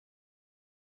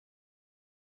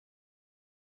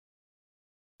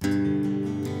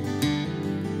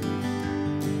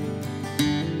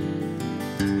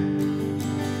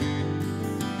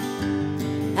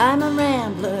I'm a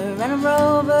rambler and a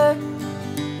rover,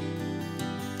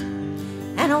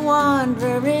 and a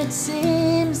wanderer it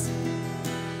seems.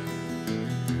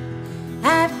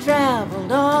 I've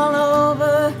traveled all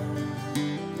over,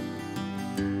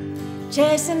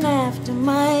 chasing after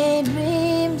my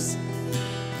dreams.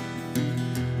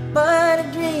 But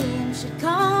a dream should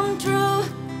come true,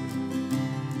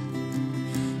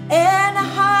 and a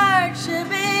heart should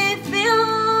be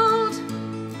filled,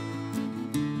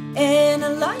 and a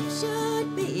life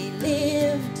should be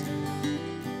lived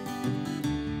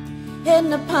in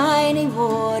the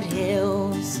PINEYWOOD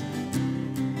Hills.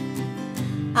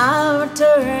 I'll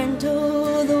return to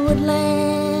the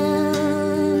woodlands,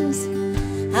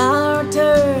 I'll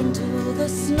return to the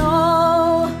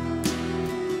snow,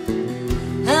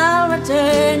 I'll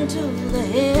return to the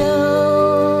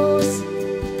hills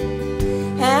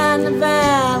and the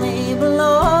valley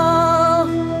below.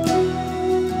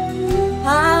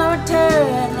 I'll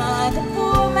return like a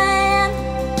poor man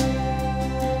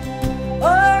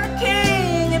or a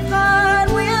king if God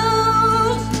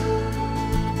wills,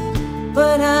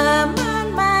 but I'm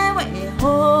on my way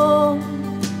home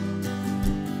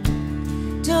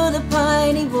to the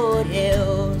PINEYWOOD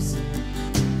Hills.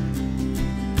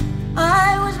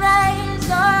 I was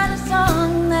raised on a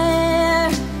song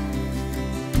there.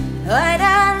 I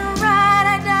done right,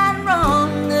 I done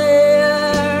wrong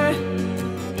there,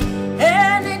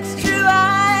 and it's true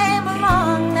I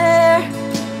belong there,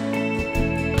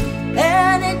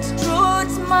 and it's true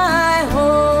it's my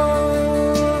home.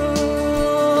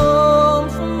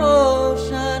 From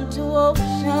ocean to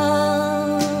ocean,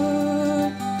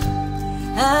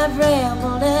 I've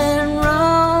rambled and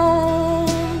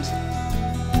roamed,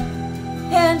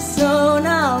 and soon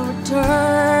I'll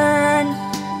return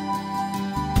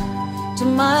to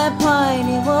my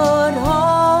PINEYWOOD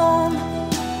home.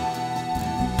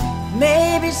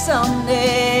 Maybe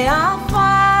someday I'll